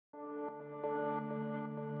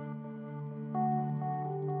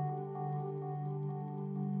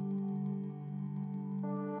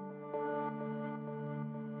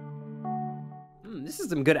This is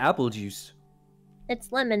some good apple juice.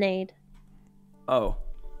 It's lemonade. Oh.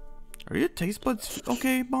 Are your taste buds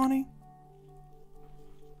okay, Bonnie?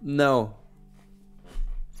 No.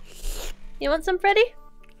 You want some, Freddy?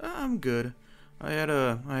 I'm good. I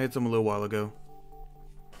had some a little while ago.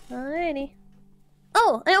 Alrighty.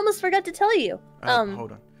 Oh, I almost forgot to tell you.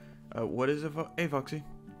 Hold on. What is it? Hey, Foxy.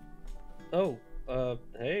 Oh,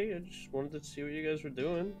 hey, I just wanted to see what you guys were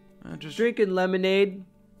doing. Just Drinking lemonade.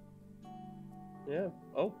 Yeah.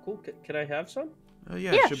 Oh, cool. Can I have some? yeah,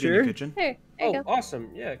 Yeah, it should be in sure. the kitchen. Here you Oh, go. awesome.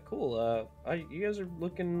 Yeah, cool. You guys are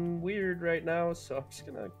looking weird right now, so I'm just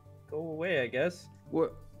gonna go away, I guess.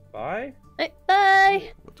 What? Bye. Hey,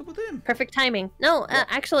 bye. What's up with him? Perfect timing. No,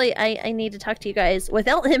 actually, I need to talk to you guys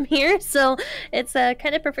without him here, so it's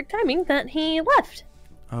kind of perfect timing that he left.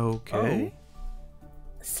 Okay.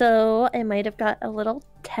 So I might have got a little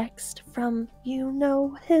text from you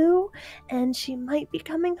know who, and she might be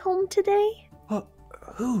coming home today.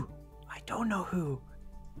 Who? I don't know who.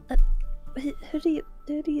 Who do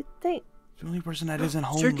you think? The only person that isn't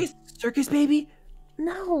home. Circus baby?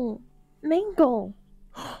 No, Mangle.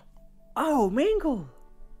 Oh, Mangle.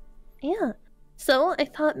 Yeah. So I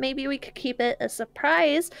thought maybe we could keep it a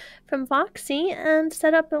surprise from Foxy and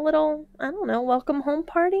set up a little, I don't know, welcome home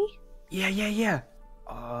party. Yeah.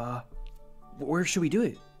 Where should we do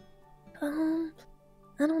it? I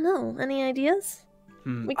don't know. Any ideas?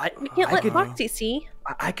 We can't I let could- Foxy see.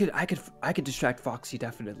 I could distract Foxy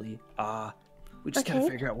definitely. We just gotta Okay.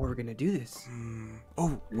 figure out where we're gonna do this.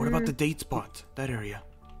 Oh, what about the date spot? That area.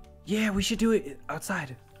 Yeah, we should do it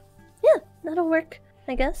outside. Yeah, that'll work,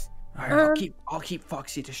 I guess. All right, I'll keep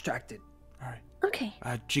Foxy distracted. All right. Okay.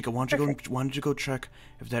 Chica, why don't you go check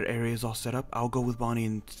if that area is all set up? I'll go with Bonnie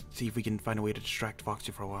and see if we can find a way to distract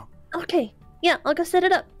Foxy for a while. Okay. Yeah, I'll go set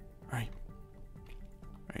it up. All right.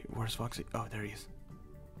 All right, where's Foxy? Oh, there he is.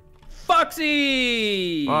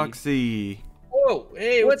 Foxy! Foxy. Whoa.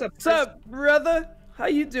 Hey, what's up? What's up, brother? How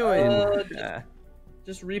you doing?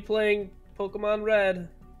 Just replaying Pokemon Red.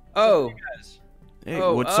 Oh, Guys. Hey,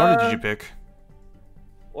 Oh, what starter did you pick?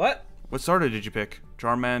 What? What starter did you pick?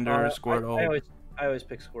 Charmander, Squirtle. I always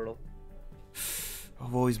pick Squirtle.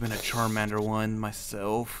 I've always been a Charmander one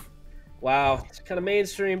myself. Wow, it's kind of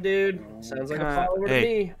mainstream, dude. Sounds like a follower to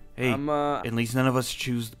me. Hey, I'm, at least none of us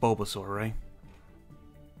choose Bulbasaur, right?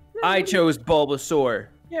 I chose Bulbasaur.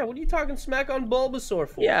 Yeah, what are you talking smack on Bulbasaur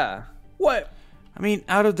for? Yeah. What? I mean,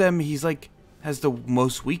 out of them, he's has the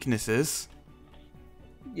most weaknesses.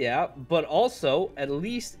 Yeah, but also, at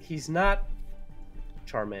least he's not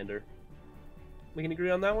Charmander. We can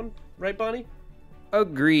agree on that one, right, Bonnie?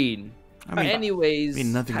 Agreed. I mean, Anyways,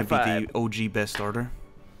 nothing to high beat five. the OG best starter.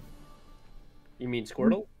 You mean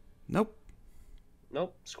Squirtle? Nope.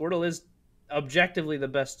 Nope. Squirtle is objectively the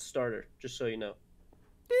best starter, just so you know.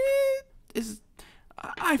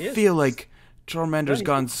 I feel like Charmander's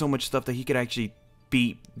gotten so much stuff that he could actually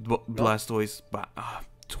beat Blastoise by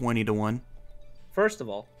 20 to 1. First of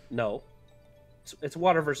all, no. It's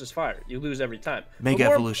water versus fire. You lose every time. Mega But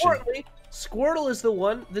more evolution. importantly, Squirtle is the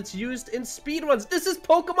one that's used in speedruns. This is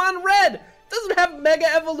Pokemon Red! Doesn't have mega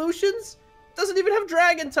evolutions. Doesn't even have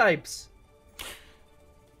dragon types.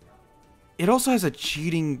 It also has a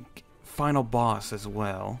cheating final boss as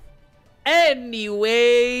well.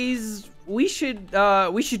 Anyways, we should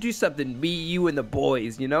do something. Me, you, and the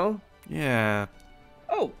boys. You know. Yeah.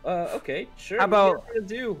 Oh, okay, sure. How about- what are you gonna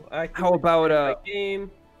do? How about my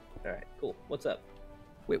game? All right, cool. What's up?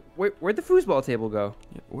 Wait, where'd the foosball table go?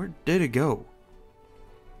 Where did it go?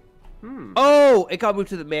 Oh, it got moved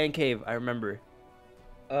to the man cave. I remember.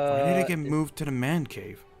 Why did it get moved to the man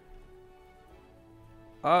cave?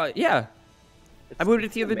 Yeah. I moved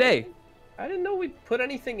it the other day. I didn't know we put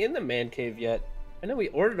anything in the man cave yet. I know we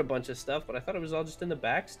ordered a bunch of stuff, but I thought it was all just in the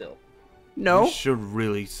back still. No. We should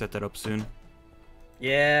really set that up soon.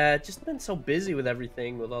 Yeah, just been so busy with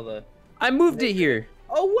everything, with all the... I moved it here.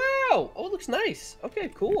 Oh, wow! Oh, it looks nice. Okay,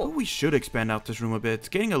 Maybe cool. we should expand out this room a bit. It's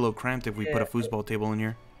getting a little cramped if we put a foosball table in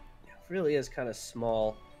here. It really is kind of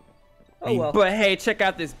small. Oh, Hey, well. But hey, check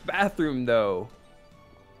out this bathroom though.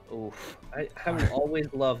 Oof. I will always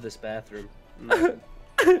love this bathroom.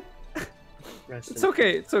 Rest It's in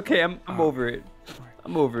okay. It's okay. I'm over it.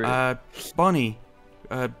 I'm over it. Bonnie.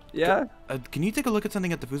 Yeah. Can you take a look at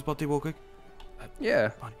something at the foosball table real quick?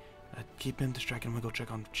 Yeah. Bonnie, keep him distracted. I'm gonna go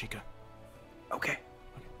check on Chica. Okay.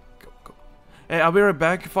 Go. Hey, I'll be right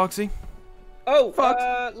back, Foxy. Oh,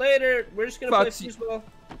 Fox. later. We're just gonna Fox, play foosball.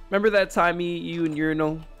 Remember that time you and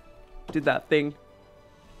Urinal did that thing?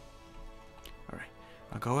 All right,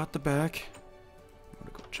 I'll go out the back. I'm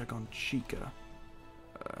gonna go check on Chica.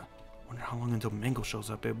 Wonder how long until Mangle shows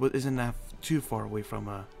up. Isn't that too far away from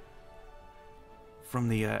from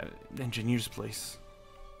the engineer's place.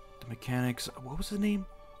 The mechanics. What was his name?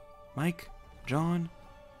 Mike? John?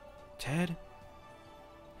 Ted?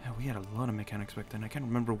 Yeah, we had a lot of mechanics back then. I can't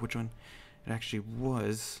remember which one it actually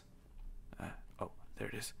was. Oh, there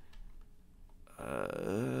it is.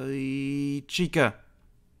 Chica.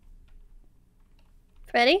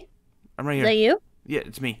 Freddy? I'm right Is here. that you? Yeah,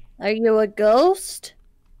 it's me. Are you a ghost?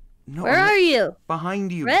 No, Where are you?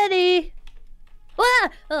 behind you. Freddy! Ah!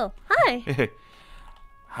 Oh, hi.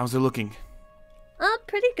 How's it looking?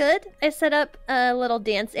 Pretty good. I set up a little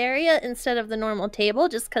dance area instead of the normal table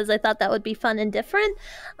just because I thought that would be fun and different.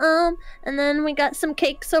 And then we got some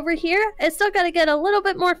cakes over here. I still got to get a little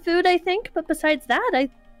bit more food, I think. But besides that, I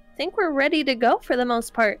think we're ready to go for the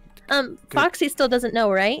most part. Foxy still doesn't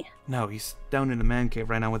know, right? No, he's down in the man cave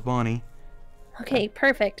right now with Bonnie. Okay,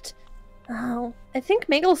 perfect. Oh, I think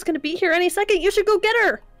Mangle's going to be here any second. You should go get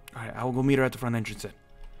her. Alright, I'll go meet her at the front entrance then.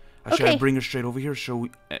 Should I bring her straight over here?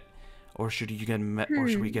 Or should you get or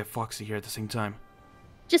should we get Foxy here at the same time?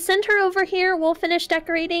 Just send her over here. We'll finish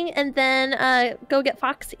decorating and then go get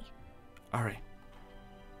Foxy. Alright.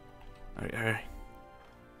 Alright.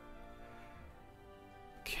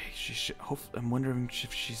 Okay, she should. I'm wondering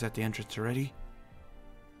if she's at the entrance already.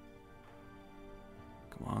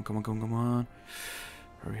 Come on.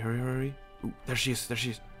 Hurry. Ooh, there she is.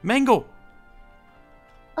 Mangle!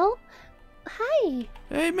 Oh, hi.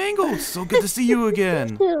 Hey, Mangle! So good to see you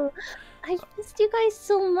again. I missed you guys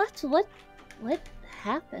so much. What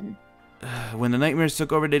happened? When the nightmares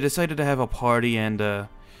took over, they decided to have a party and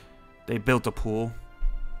they built a pool.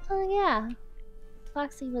 Oh yeah,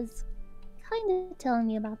 Foxy was kind of telling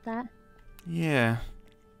me about that. Yeah.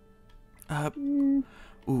 Ooh,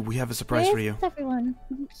 we have a surprise for you. Where's everyone?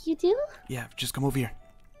 You do? Yeah, just come over here.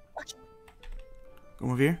 Okay.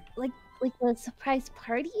 Come over here? Like a surprise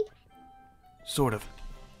party? Sort of.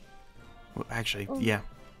 Well, actually, yeah.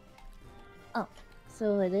 Oh,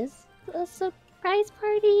 so it is a surprise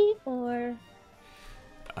party, or?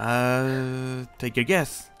 Take your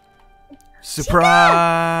guess.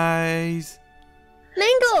 Surprise!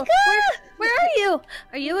 Mangle! Where are you?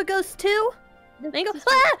 Are you a ghost too? Mangle!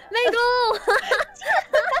 Ah! Mangle!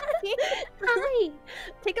 Hi!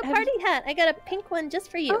 Take a party hat. I got a pink one just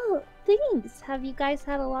for you. Oh, thanks. Have you guys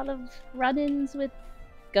had a lot of run-ins with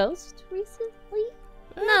ghosts recently?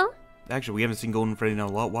 No. Actually, we haven't seen Golden Freddy in a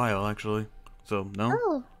while, actually. So,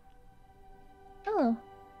 no. Oh.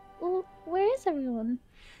 Well, where is everyone?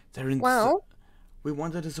 They're in. Well, we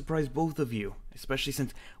wanted to surprise both of you, especially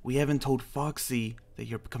since we haven't told Foxy that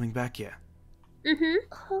you're coming back yet.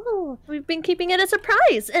 Oh. we've been keeping it a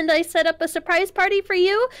surprise, and I set up a surprise party for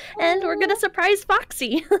you, and we're gonna surprise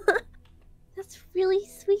Foxy. That's really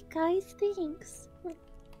sweet, guys. Thanks.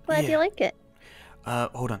 Glad you like it.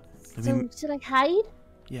 Hold on. Should I hide?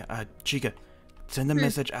 Yeah, Chica, send a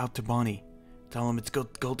message out to Bonnie. Tell him it's go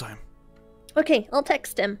time. Okay, I'll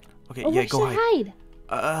text him. Okay, Oh, yeah, where go should I hide?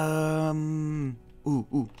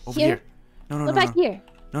 Over Here? here. No, What about here?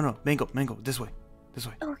 No, Mangle, this way.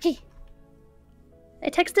 Okay. I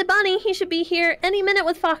texted Bonnie. He should be here any minute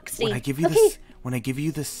with Foxy. When I give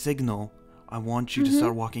you the signal, I want you to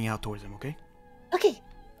start walking out towards him, okay? Okay.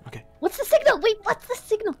 Okay. What's the signal? Wait, what's the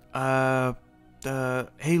signal?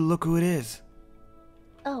 Hey, look who it is.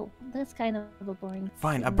 Oh, that's kind of a boring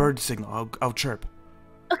Fine, signal. a bird signal. I'll chirp.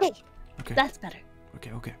 Okay. Okay. That's better.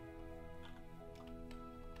 Okay.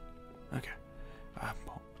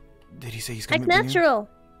 Did he say he's coming? Like natural.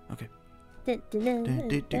 Okay. Are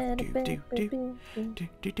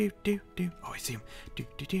Oh, I see him.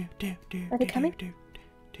 Are they coming?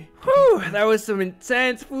 Whew, that was some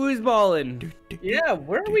intense foosballing. Yeah,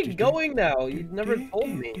 where are we going now? You never told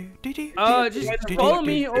me. Just follow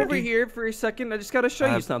me over here for a second. I just gotta show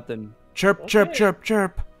you something. Chirp.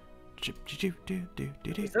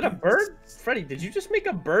 Is that a bird? Freddy, did you just make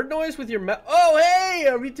a bird noise with your mouth? Oh, hey!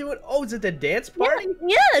 Are we doing... Oh, is it the dance party?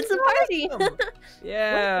 Yeah, it's a party. Awesome.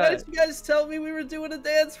 Yeah. Why did you guys tell me we were doing a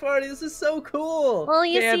dance party? This is so cool. Well,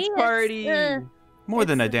 you Dance see, party. More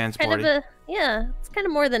than a dance party. It's kind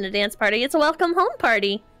of more than a dance party. It's a welcome home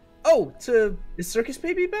party. Oh, is Circus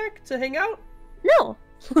Baby back to hang out? No,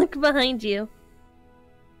 look behind you.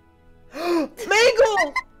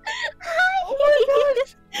 Mangle! Oh my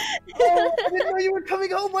gosh! Oh, I didn't know you were coming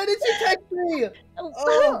home. Why did you text me?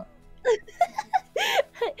 Oh.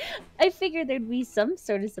 I figured there'd be some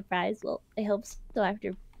sort of surprise. Well, I hope so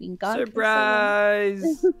after being gone. for so long.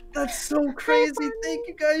 Surprise! That's so crazy. Thank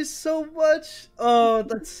you guys so much. Oh,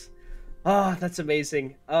 that's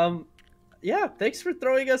amazing. Yeah, thanks for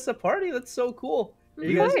throwing us a party. That's so cool. Are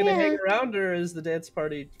you guys gonna hang around, or is the dance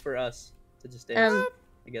party for us to just dance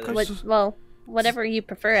together? whatever you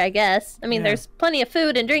prefer, I guess. I mean, Yeah. there's plenty of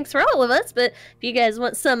food and drinks for all of us, but if you guys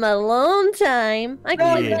want some alone time, I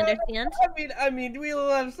completely Yeah. understand. I mean, we'll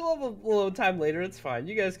have still have a little time later. It's fine.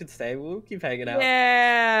 You guys can stay. We'll keep hanging out.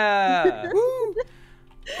 Yeah. Woo!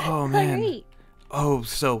 Oh man. Alright. Oh,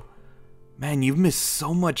 so, man, you've missed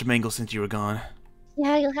so much, Mangle, since you were gone.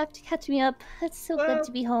 Yeah, you'll have to catch me up. It's so Well, good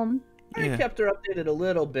to be home. I Yeah. kept her updated a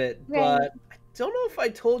little bit, Right. but I don't know if I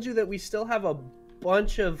told you that we still have a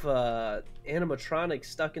bunch of animatronics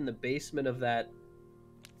stuck in the basement of that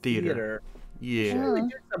theater. Yeah. Should really Oh.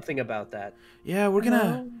 do something about that. Yeah, we're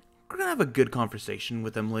gonna have a good conversation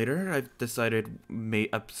with them later. I've decided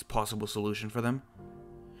a possible solution for them.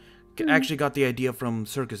 Actually got the idea from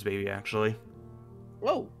Circus Baby, actually.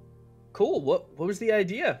 Whoa, cool. What was the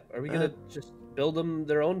idea? Are we gonna just build them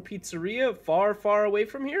their own pizzeria far away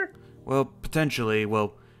from here? Well, potentially.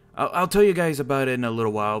 Well, I'll tell you guys about it in a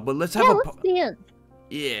little while, but let's have Yeah, a... let's dance.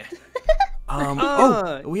 Yeah.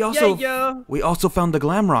 We also found the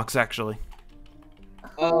glam rocks, actually.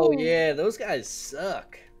 Oh yeah, those guys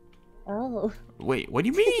suck. Oh. Wait, what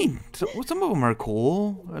do you mean? Some of them are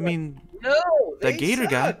cool. I mean, No, the they gator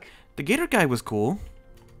guy. suck. The gator guy was cool.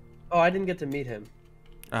 Oh, I didn't get to meet him.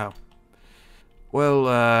 Oh. Well,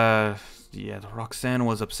 yeah, the Roxanne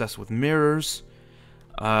was obsessed with mirrors.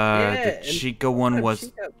 The and- Chica one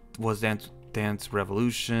was Chica- Dance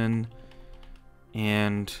Revolution.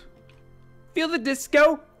 And Feel the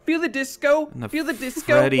disco. Feel the disco. the Feel the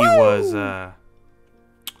disco. Freddy Woo! was,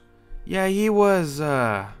 yeah, he was,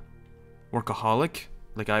 workaholic,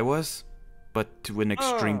 like I was, but to an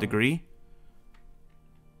extreme Oh. degree.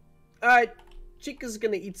 All right, Chica's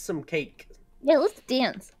gonna eat some cake. Yeah, let's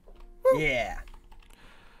dance. Yeah.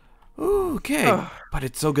 Okay, Ugh. but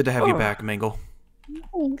it's so good to have you Ugh. back, Mangle.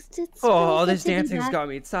 Thanks. It's Oh, really all good this to be dancing's back. got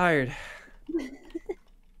me tired.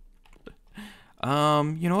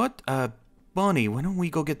 You know what? Bonnie, why don't we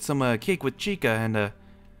go get some cake with Chica and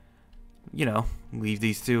leave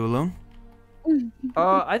these two alone?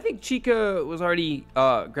 I think Chica was already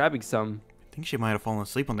grabbing some. I think she might have fallen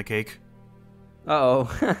asleep on the cake.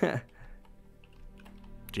 Uh-oh.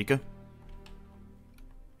 Chica?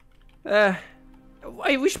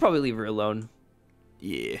 We should probably leave her alone.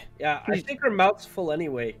 Yeah. Yeah, I think her mouth's full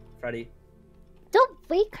anyway, Freddy. Don't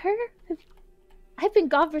wake her. I've been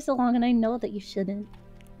gone for so long, and I know that you shouldn't.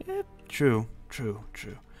 Yeah, true.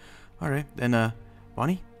 Alright, then,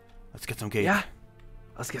 Bonnie, let's get some cake. Yeah.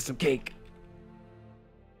 Let's get some cake.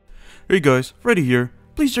 Hey guys, Freddy here.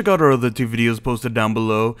 Please check out our other 2 videos posted down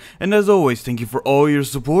below. And as always, thank you for all your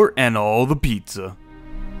support and all the pizza.